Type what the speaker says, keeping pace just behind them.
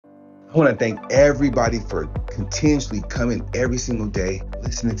I want to thank everybody for continuously coming every single day,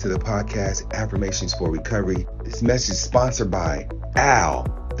 listening to the podcast, Affirmations for Recovery. This message is sponsored by Al,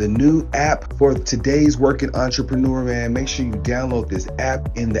 the new app for today's working entrepreneur, man. Make sure you download this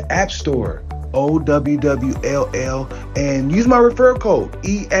app in the App Store, OWWLL, and use my referral code,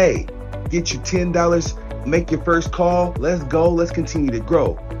 EA. Get you $10, make your first call. Let's go. Let's continue to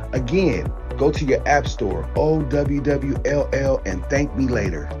grow. Again, go to your App Store, OWWLL, and thank me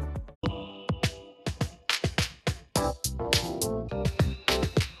later.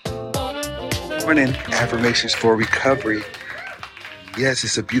 Morning, Affirmations for Recovery. Yes,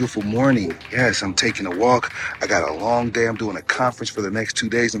 it's a beautiful morning. Yes, I'm taking a walk. I got a long day. I'm doing a conference for the next 2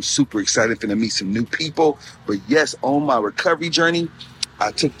 days. I'm super excited to meet some new people. But yes, on my recovery journey,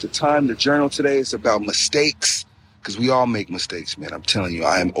 I took the time to journal today. It's about mistakes, because we all make mistakes, man. I'm telling you,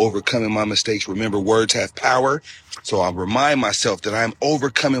 I am overcoming my mistakes. Remember, words have power. So I remind myself that I am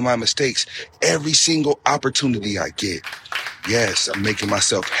overcoming my mistakes every single opportunity I get. Yes, I'm making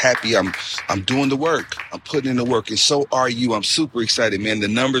myself happy. I'm doing the work. I'm putting in the work, and so are you. I'm super excited, man. The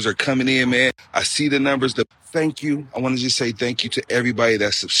numbers are coming in, man. I see the numbers. Thank you. I want to just say thank you to everybody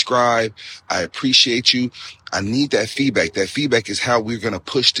that subscribed. I appreciate you. I need that feedback. That feedback is how we're going to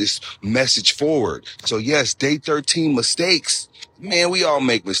push this message forward. So yes, day 13, mistakes. Man, we all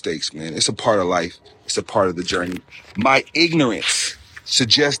make mistakes, man. It's a part of life. It's a part of the journey. My ignorance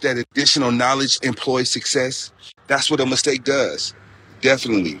suggests that additional knowledge employs success. That's what a mistake does.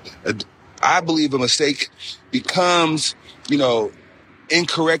 Definitely. I believe a mistake becomes,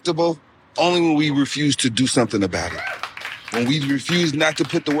 incorrectable only when we refuse to do something about it. When we refuse not to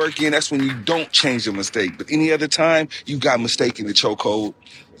put the work in, that's when you don't change the mistake. But any other time, you got mistake in the chokehold.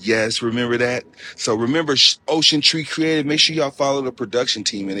 Yes, remember that? So remember, Ocean Tree Creative, make sure y'all follow the production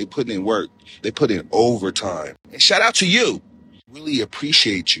team, and they put in work. They put in overtime. And shout out to you. Really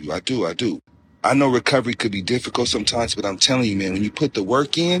appreciate you. I do. I know recovery could be difficult sometimes, but I'm telling you, man, when you put the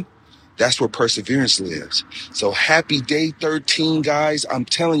work in, that's where perseverance lives. So happy day 13, guys. I'm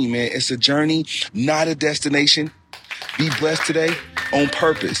telling you, man, it's a journey, not a destination. Be blessed today on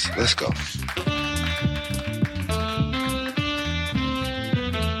purpose. Let's go.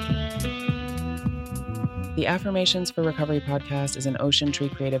 The Affirmations for Recovery podcast is an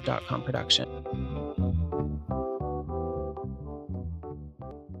OceanTreeCreative.com production.